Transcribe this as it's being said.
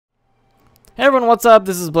Hey everyone, what's up?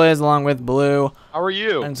 This is Blaze along with Blue. How are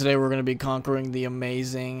you? And today we're going to be conquering the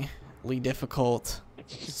amazingly difficult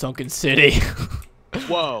Sunken City.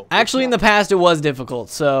 Whoa. Actually, in the past it was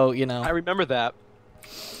difficult, so, you know. I remember that.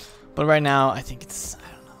 But right now, I think it's,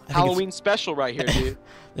 I don't know. I think Halloween special right here, dude.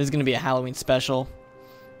 There's going to be a Halloween special.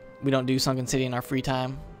 We don't do Sunken City in our free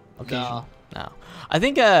time. No. No. I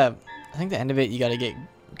think the end of it, you got to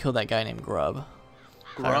kill that guy named Grub.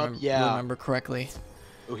 Grub, yeah. Remember correctly.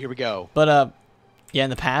 Oh, here we go. But yeah, in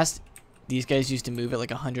the past, these guys used to move at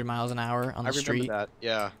like 100 miles an hour on the street. I remember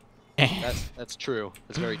that. Yeah. That's true.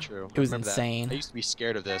 That's very true. It was insane. I used to be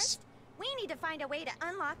scared of this. We need to find a way to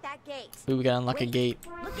unlock that gate. Ooh, we gotta unlock a gate.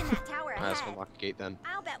 Look in that tower ahead. Let's unlock the gate then.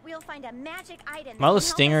 I'll bet we'll find a magic item. Marla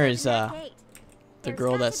Stinger is the There's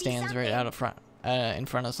girl got that to be stands right something. out of front, in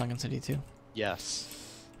front of Sunken City too.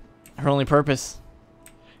 Yes. Her only purpose,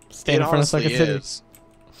 stand It in front of Sunken honestly City. is.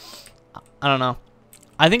 I don't know.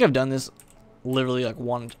 I think I've done this literally like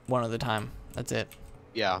one other time. That's it.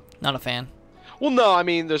 Yeah. Not a fan. Well, no, I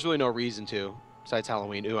mean, there's really no reason to. Besides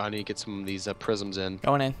Halloween. Ooh, I need to get some of these prisms in.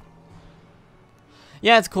 Going in.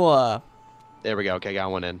 Yeah, it's cool. There we go. Okay,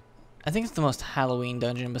 got one in. I think it's the most Halloween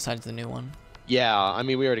dungeon besides the new one. Yeah, I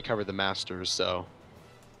mean, we already covered the masters, so.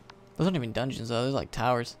 Those aren't even dungeons though. They're like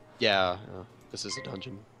towers. Yeah, this is a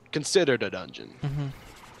dungeon. Considered a dungeon. Mm-hmm.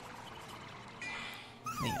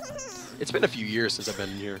 It's been a few years since I've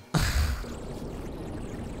been here.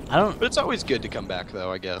 But it's always good to come back,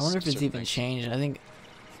 though, I guess. I wonder if it's even changed. I think.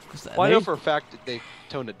 Well, I know for a fact that they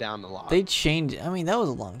toned it down a lot. They changed. I mean, that was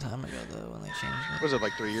a long time ago, though, when they changed it. Was it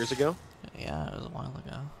like 3 years ago? Yeah, it was a while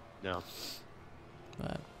ago. No.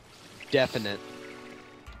 But. Definite.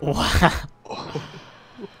 Wow.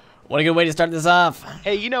 What a good way to start this off.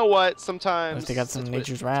 Hey, you know what? Sometimes. They got some that's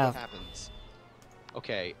nature's what wrath. Happens.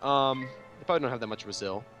 Okay. They probably don't have that much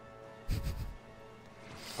Brazil.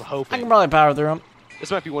 I'm hoping. I can probably power through them.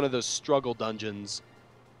 This might be one of those struggle dungeons.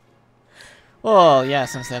 Well, yeah,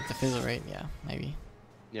 since they have the fizzle rate, yeah, maybe.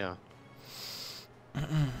 Yeah.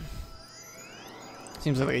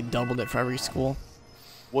 Seems like they doubled it for every school.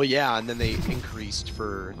 Well, yeah, and then they increased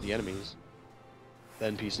for the enemies. The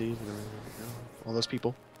NPCs, all those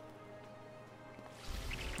people.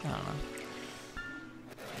 I don't know.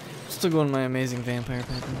 Still going my amazing vampire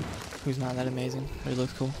pet, who's not that amazing, but he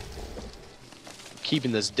looks cool.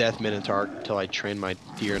 Keeping this death minotaur until I train my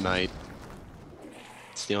deer knight.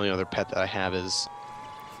 It's the only other pet that I have is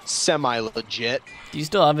semi-legit. Do you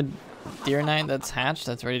still have a deer knight that's hatched,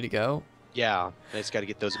 that's ready to go? Yeah, I just got to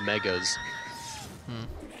get those megas.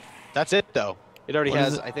 That's it, though. It already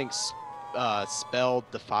has, I think, Spell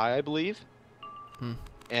Defy, I believe.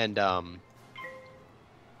 And, I'm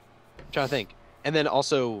trying to think. And then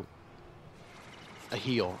also a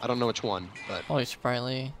heal. I don't know which one, but... Oh,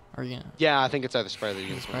 sprightly. Or, you know, yeah, I think it's either Sprightly or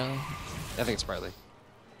Unicorn. sprightly. I think it's Sprightly.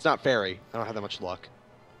 It's not Fairy. I don't have that much luck.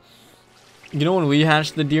 You know when we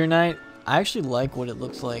hatched the deer knight, I actually like what it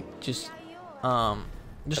looks like. Just As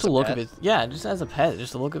the a look pet? of it. Yeah, just as a pet.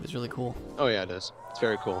 Just the look of it's really cool. Oh, yeah, it is. It's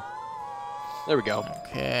very cool. There we go.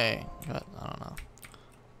 Okay. But, I don't know.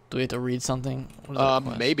 Do we have to read something? What is that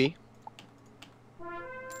quest? Maybe.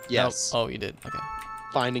 Yes. Oh, you did. Okay.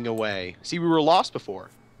 Finding a way. See, we were lost before.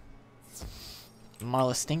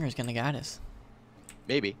 Marla Stinger's gonna guide us.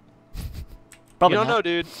 Maybe. Probably You don't not. know,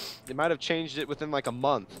 dude. They might have changed it within like a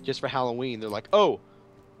month just for Halloween. They're like, oh,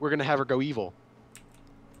 we're going to have her go evil.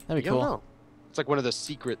 That'd be You cool. don't know. It's like one of those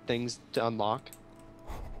secret things to unlock.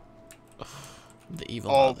 The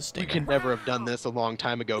evil Oh, of the we Stinger. could never have done this a long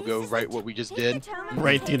time ago. Go right what we just did.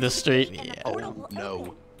 Right through the street. Yeah. Oh,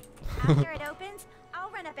 no. After it opens,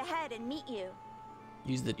 I'll run up ahead and meet you.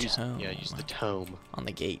 Use the tome. Yeah, use the tome. on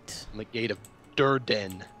the gate. On the gate of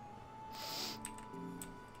Durden.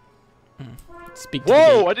 Speak to the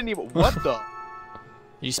Whoa, gate. I didn't even... What the? Did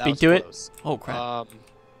you That speak was to it? close. Oh crap.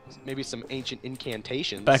 Maybe some ancient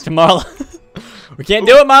incantations. Back to Marla. We can't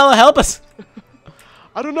do it, Marla. Help us.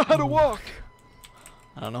 I don't know how to walk.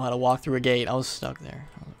 I don't know how to walk through a gate. I was stuck there.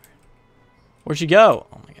 Where'd she go?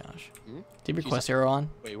 Oh my gosh. Hmm? Do you have your She's quest arrow on?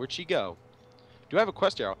 Wait, where'd she go? Do I have a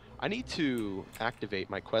quest arrow? I need to activate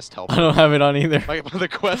my quest helper. I don't have it on either. The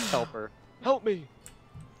quest helper. Help me.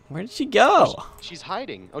 Where did she go? She's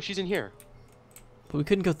hiding. Oh, she's in here. But we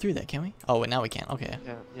couldn't go through that, can we? Oh, wait, now we can. Okay.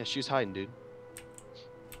 Yeah, she's hiding, dude.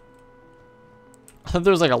 I thought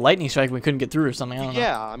there was like a lightning strike we couldn't get through or something. I don't know.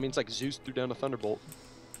 Yeah, I mean, it's like Zeus threw down a thunderbolt.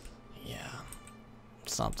 Yeah.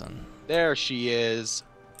 Something. There she is.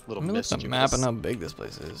 Little Let me look at the map and how big this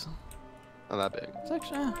place is. Not that big. It's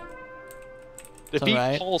actually... Defeat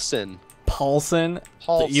alright. Paulson. Paulson,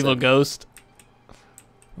 the evil ghost.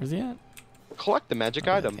 Where's he at? Collect the magic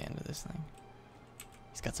Oh, item. at the end of this thing.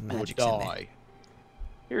 He's got some Or magic in there. die.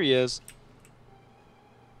 Here he is.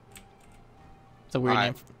 It's a weird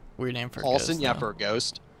Alright. name. Weird name for a Paulson, ghost, yeah, though. for a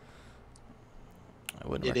ghost. I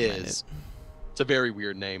wouldn't It recommend is. it. It's a very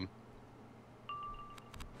weird name.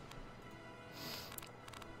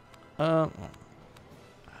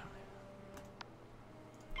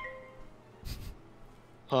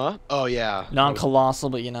 Huh? Oh yeah. Non-colossal,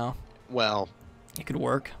 but you know, Well, it could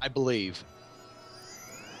work. I believe.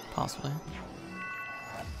 Possibly.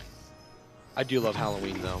 I do love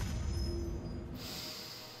Halloween though.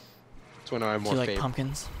 It's when I have Do more you like favorite.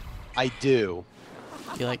 pumpkins? I do.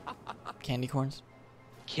 Do you like candy corns?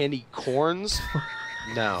 Candy corns?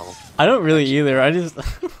 No. I don't really either. I just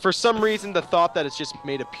For some reason, the thought that it's just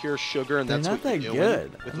made of pure sugar and They're that's not what that you're doing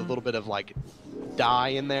good. with a little bit of like dye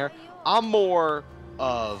in there. I'm more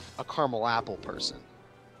of a caramel apple person.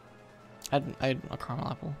 I'd a caramel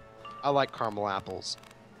apple. I like caramel apples.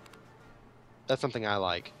 That's something I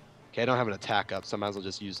like. Okay, I don't have an attack up, so I might as well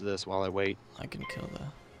just use this while I wait. I can kill the.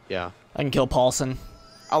 Yeah. I can kill Paulson.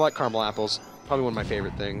 I like caramel apples. Probably one of my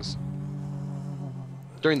favorite things.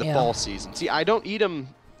 During the Yeah. fall season. See, I don't eat them.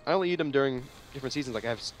 I only eat them during different seasons. Like I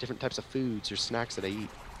have different types of foods or snacks that I eat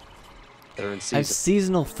that are in I have season.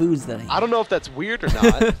 seasonal foods that I eat. I don't know if that's weird or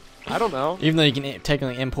not. I don't know. Even though you can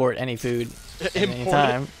technically import any food at any Import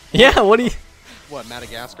time. Yeah. What do you? What,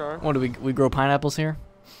 Madagascar? What do we grow pineapples here?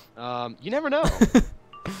 You never know.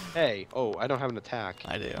 Hey, oh, I don't have an attack.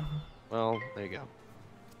 I do. Well, there you go.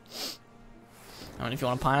 I mean, if you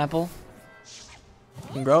want a pineapple,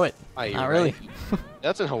 you can grow it. You're Not really. right.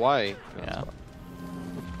 That's in Hawaii. No, Yeah.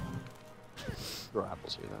 grow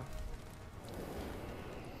apples here though.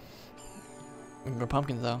 We can grow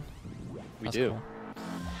pumpkins though. We That's do.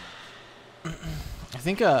 cool. I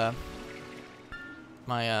think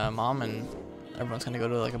my mom and everyone's gonna go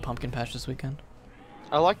to like a pumpkin patch this weekend.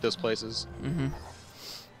 I like those places. Mm-hmm.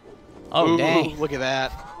 Oh Ooh, dang! look at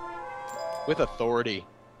that. With authority.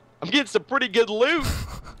 I'm getting some pretty good loot.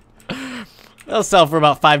 That'll sell for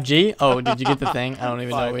about 5G. Oh, did you get the thing? I don't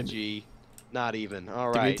even know. 5G. Not even.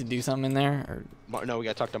 All Did we right. have to do something in there, or No, we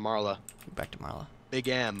gotta talk to Marla. back to Marla? Big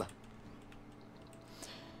M.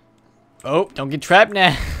 Oh, don't get trapped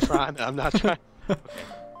now. I'm not trying.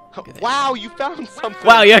 Okay, there Wow, you found something.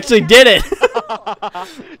 Wow, you actually did it.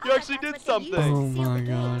 You actually did something. Oh my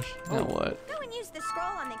gosh. Now what? Go and use the scroll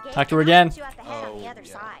on the gate. Talk to her and I'll again. meet you at the head on the Oh, other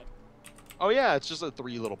yeah. side. Oh yeah, it's just a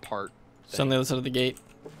 3 little part. She's on the other side of the gate.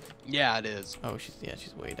 Yeah, it is. Oh, she's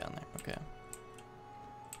way down there. Okay.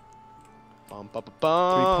 Bum, bum,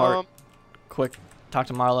 bum, 3-part. bum. Quick, talk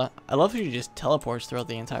to Marla. I love how she just teleports throughout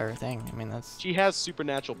the entire thing. I mean, that's. She has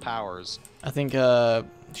supernatural powers. I think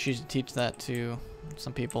she should teach that to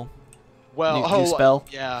some people. Well, New spell.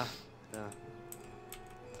 Yeah.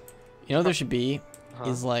 You know what there should be Huh.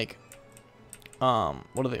 is like,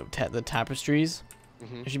 what are they? The tapestries.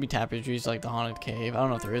 Mhm. There should be tapestries like the haunted cave. I don't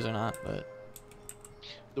know if there is or not, but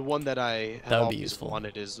The one that I have That would be always useful.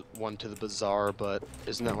 wanted is one to the bazaar, but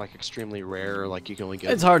isn't that like extremely rare? Like you can only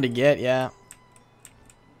get. it's hard to get. Yeah.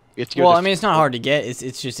 You have to go Well, to I mean, it's not hard to get.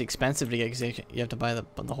 It's just expensive to get because you have to buy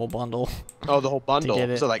the whole bundle. Oh, the whole bundle. get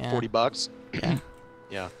it, So like yeah. $40. Yeah.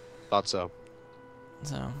 Yeah, thought so.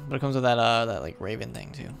 So, but it comes with that like raven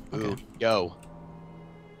thing too. Ooh, Okay. go.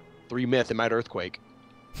 3 myth, it might earthquake.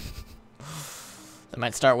 That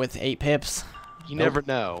might start with 8 pips. You Nope. never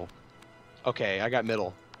know. Okay, I got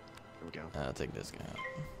middle. There we go. I'll take this guy out.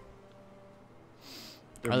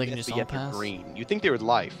 They're Or they can myth, just but all yet they're pass? green. You think they would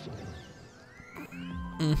life?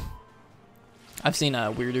 I've seen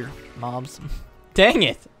weirder mobs. Dang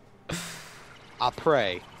it! I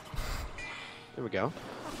pray. There we go.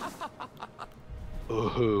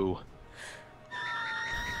 Ooh.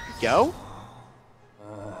 Go?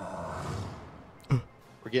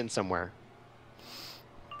 We're getting somewhere.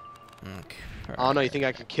 Okay. Oh no, you think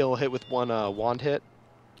I can kill a hit with one wand hit?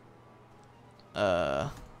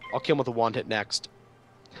 I'll kill him with a wand hit next.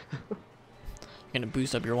 Gonna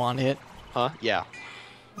boost up your wand hit. Huh? Yeah.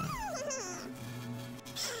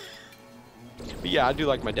 But yeah, I do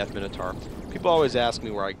like my Death Minotaur. People always ask me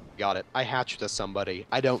where I got it. I hatched to somebody.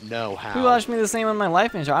 I don't know how. People ask me the same on my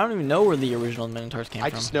life Minotaur. I don't even know where the original Minotaurs came I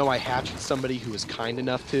from. just know I hatched with somebody who was kind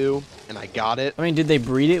enough to, and I got it. I mean, did they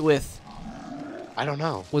breed it with? I don't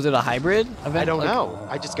know. Was it a hybrid? I don't Like- know.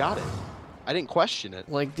 I just got it. I didn't question it.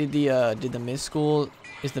 Like, did the myth school,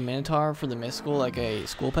 is the Minotaur for the myth school like a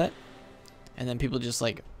school pet? And then people just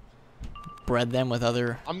like bred them with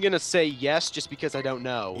other. I'm gonna say yes, just because I don't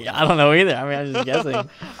know. Yeah, I don't know either. I mean, I'm just guessing.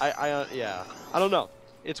 Yeah. I don't know.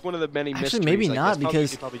 It's one of the many Actually, mysteries. maybe I not, guess.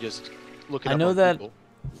 because you probably just look it I up know on that- Google.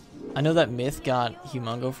 I know that myth got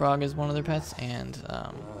Humongo Frog as one of their pets, and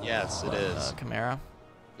Yes, it is. Chimera.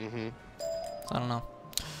 Mm-hmm. So I don't know.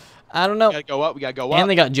 I don't know. We gotta go up. We gotta go up. And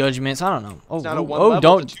they got judgments. I don't know. Oh, It's not a oh, one oh, level,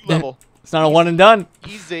 don't. it's a 2 level. It's not a one and done.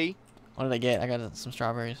 Easy. What did I get? I got some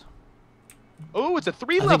strawberries. Oh, it's a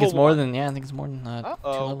 3 I level think it's more one. than, yeah, I think it's more than 2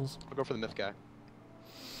 Uh-oh. levels. I'll go for the myth guy.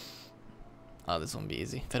 Oh, this one will be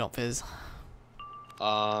easy if I don't fizz.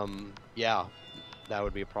 Yeah. That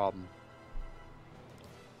would be a problem.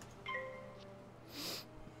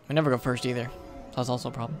 We never go first either. So that's also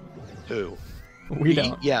a problem. Who? We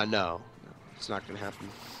don't. Yeah, no. It's not gonna happen.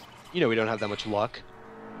 You know we don't have that much luck.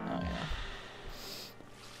 Oh,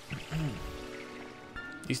 yeah.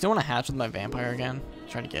 Do you still want to hatch with my vampire again?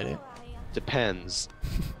 Try to get it. Depends.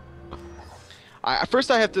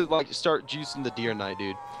 First I have to like start juicing the deer knight,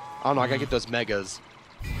 dude. I don't know, I gotta get those megas.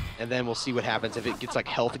 And then we'll see what happens. If it gets like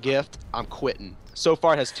health gift, I'm quitting. So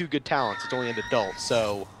far it has 2 good talents. It's only an adult,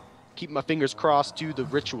 so keep my fingers crossed, do the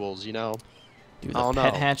rituals, you know? Do the I don't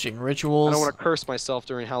pet know. hatching rituals. I don't want to curse myself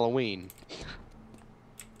during Halloween.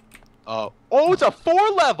 Oh, it's a 4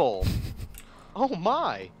 level! Oh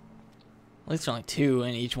my. At least only 2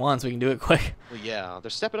 in each one, so we can do it quick. Well, yeah,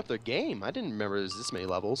 they're stepping up their game. I didn't remember there's this many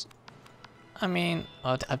levels, I mean,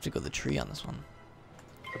 I have to go the tree on this one.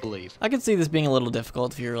 I believe. I could see this being a little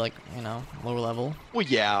difficult if you're like, you know, lower level. Well,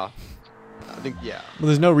 yeah. I think, yeah. Well,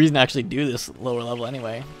 there's no reason to actually do this lower level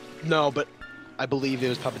anyway. No, but I believe it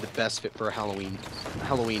was probably the best fit for a Halloween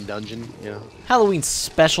dungeon, yeah. Halloween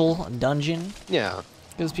special dungeon. Yeah.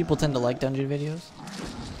 Because people tend to like dungeon videos.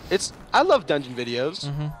 I love dungeon videos.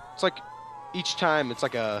 Mm-hmm. It's like, each time it's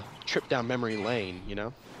like a trip down memory lane, you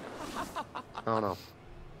know? I don't know.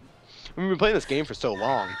 We've been playing this game for so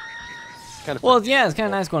long. Kind of. Well, yeah, it's kind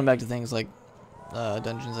of nice going back to things like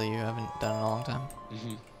dungeons that you haven't done in a long time.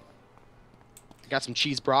 Mm-hmm. Got some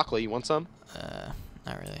cheese broccoli. You want some?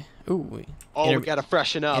 Not really. Ooh, we gotta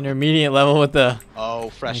freshen up. intermediate level with the. Oh,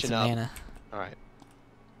 freshen up. Mana. All right.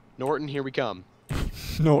 Norton, here we come.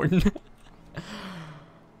 Norton.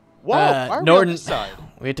 Whoa! Why are we on Norton. this side?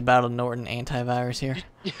 We have to battle Norton antivirus here,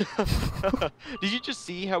 Did you just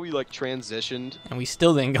see how we like transitioned? and we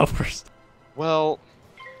still didn't go first. Well,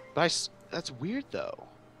 that's weird though.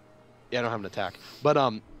 Yeah, I don't have an attack, but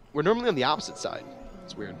we're normally on the opposite side.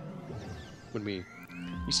 It's weird. When you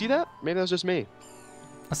see that? Maybe that was just me.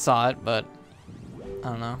 I saw it, but I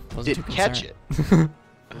don't know. Wasn't Didn't too catch concerned.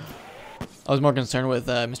 it. I was more concerned with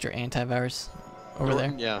Mr. Antivirus over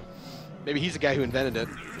Norton, there. Yeah. Maybe he's the guy who invented it.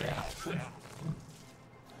 Yeah.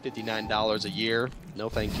 $59 a year. No,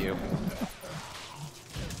 thank you.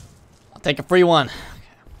 I'll take a free one.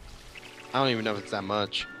 I don't even know if it's that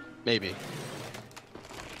much. Maybe. You're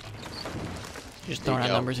just There you throwing out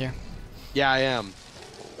go. numbers here. Yeah, I am.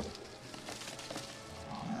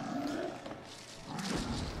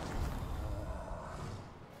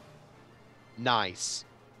 Nice.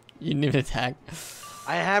 You didn't even attack.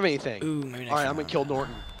 I didn't have anything. Ooh, maybe next All right, I'm round. gonna kill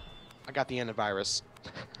Norton. I got the antivirus.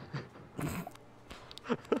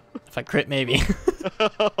 If I crit, maybe.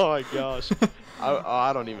 Oh my gosh.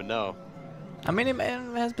 I don't even know. I mean, it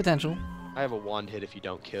has potential. I have a wand hit if you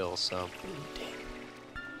don't kill, so.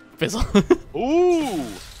 Fizzle. Ooh!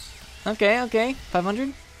 Okay, okay. 500?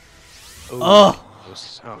 Ooh. Oh!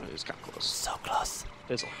 Close. Oh, it was kind of close. So close.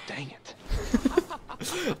 Fizzle. Dang it.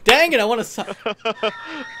 Dang it, I want to...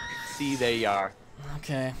 See, there you are.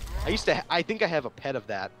 Okay. I think I have a pet of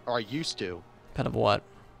that, or I used to. Pet of what?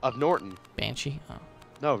 Of Norton. Banshee? Oh,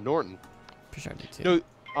 No, of Norton. for sure I did too. You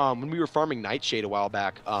know, when we were farming Nightshade a while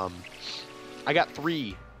back, I got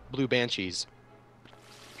 3 blue banshees.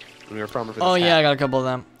 When we were farming for this Oh yeah, I hat. got a couple of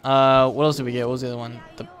them. What else did we get? What was the other one?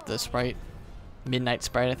 The sprite, Midnight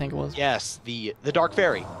Sprite, I think it was. Yes, the Dark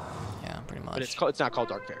Fairy. Yeah, pretty much. But it's not called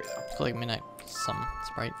Dark Fairy though. It's called like Midnight some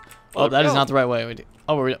Sprite. Oh, Oh, that is no. not the right way.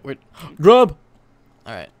 We're grub.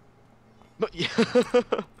 All right, But yeah,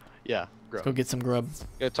 yeah. let's go get some grub.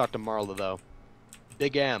 Gotta talk to Marla though.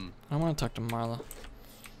 Big M. I want to talk to Marla.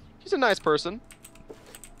 She's a nice person.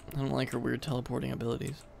 I don't like her weird teleporting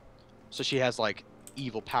abilities. So she has like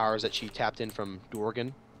evil powers that she tapped in from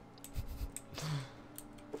Dorgan.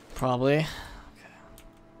 Probably. Okay.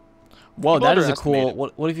 Whoa, People that is a underestimate cool.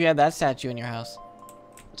 it. What if you had that statue in your house?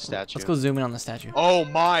 Statue. Let's go zoom in on the statue. Oh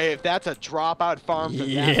my! If that's a dropout farm for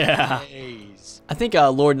Yeah. that days. I think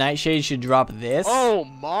Lord Nightshade should drop this. Oh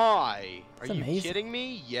my! Are That's you amazing. kidding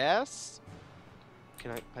me? Yes.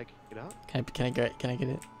 Can I pick it up? Can I get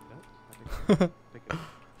it? No? Pick it up.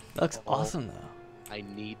 That looks Oh. awesome though. I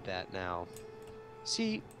need that now.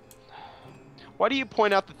 See, why do you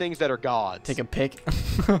point out the things that are gods? Take a pic.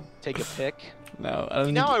 Take a pic. No, I don't See,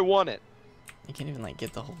 think now I want it. you can't even like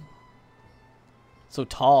get the whole. So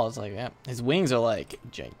tall. It's like, yeah. His wings are like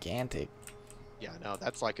gigantic. Yeah, no,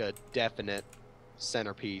 that's like a definite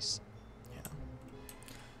centerpiece.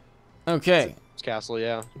 Okay. It's castle,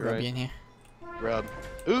 yeah. You're Grub right. you in here. Grub.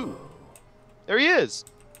 Ooh. There he is.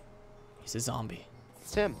 He's a zombie.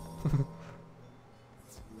 It's him.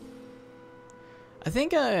 I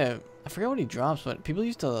think I forgot what he drops, but people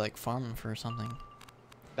used to like farm him for something.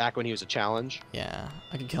 Back when he was a challenge. Yeah,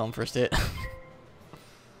 I could kill him first hit.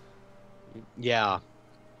 Yeah.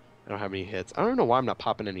 I don't have any hits. I don't know why I'm not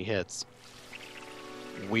popping any hits.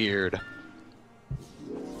 Weird.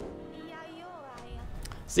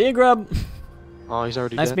 See ya, Grub. Oh, he's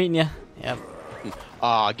already Nice dead? meeting you. Yep.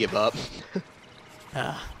 Ah, give up.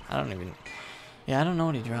 I don't even. Yeah, I don't know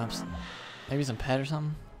what he drops. Maybe some pet or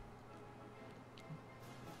something.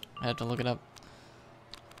 I have to look it up.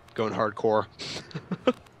 Going hardcore.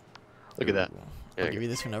 Look at that. Ooh, There I'll you give you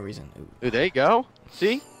this for no reason. Ooh, Ooh, there you go.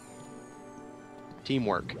 See?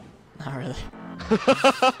 Teamwork. not really.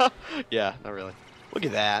 Yeah, not really. Look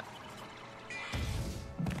at that.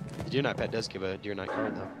 The Deer Knight pet does give a Deer Knight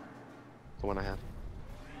card, though. The one I have.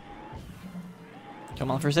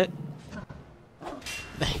 Come on, first hit.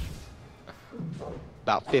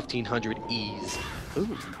 About 1,500 E's.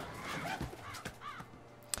 Ooh.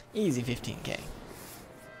 Easy 15k.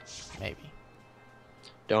 Maybe.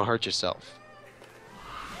 Don't hurt yourself.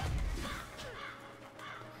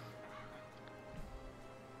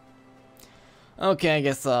 Okay, I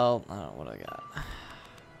guess I'll. I don't know what I got.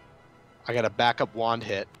 I got a backup wand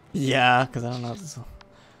hit. Yeah, because I don't know. This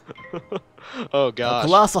Oh, oh, gosh.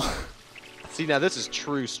 colossal. See, now this is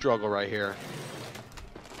true struggle right here.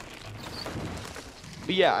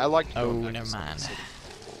 But yeah, I like. Oh, never mind.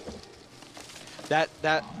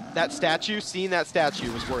 That statue, seeing that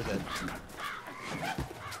statue was worth it.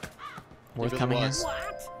 Worth It really coming in. was.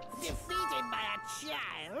 What? Defeated by a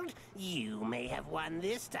child? You may have won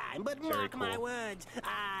this time, but Very mark my cool. words,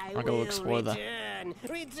 I I'll go will explore the-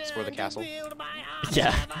 return the castle. to build my Yeah.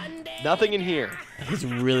 army of undead. Nothing in here. His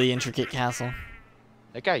really intricate castle.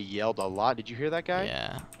 That guy yelled a lot. Did you hear that guy?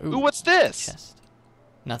 Yeah. Ooh, what's this? Chest.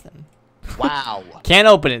 Nothing. Wow. Can't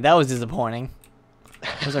open it. That was disappointing.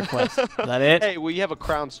 Where's our quest? Is that it? Hey, well, you have a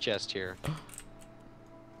crown's chest here.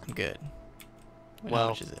 I'm good. Wait, Well, how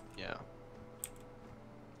much is it? Yeah.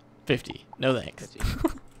 50. No thanks. 50.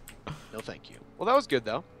 No, thank you. Well, that was good,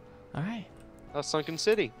 though. All right. That was Sunken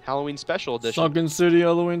City. Halloween Special Edition. Sunken City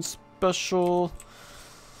Halloween special.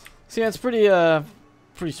 See, it's pretty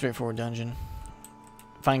pretty straightforward dungeon.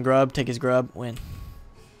 Find grub, take his grub, win.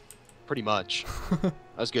 Pretty much. That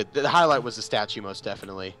was good. The highlight was the statue, most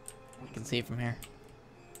definitely. You can see it from here.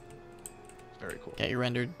 Very cool. Got your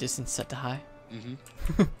rendered distance set to high.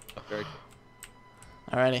 Mm-hmm. Very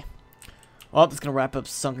cool. Alrighty. Well, that's gonna wrap up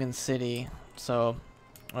Sunken City. So,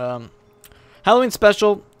 Halloween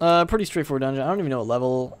special, pretty straightforward dungeon. I don't even know what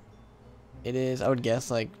level it is. I would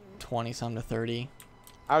guess like 20 some to 30.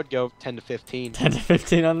 I would go 10 to 15. 10 to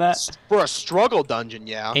 15 on that. For a struggle dungeon,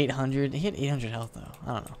 yeah. 800. He had 800 health though.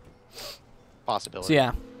 I don't know. Possibility. So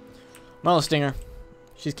yeah, Marla Stinger.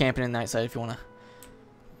 She's camping in Nightside if you wanna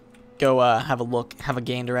go have a look, have a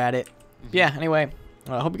gander at it. But yeah. Anyway,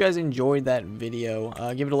 I hope you guys enjoyed that video.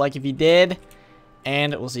 Give it a like if you did,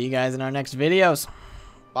 and we'll see you guys in our next videos.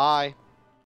 Bye.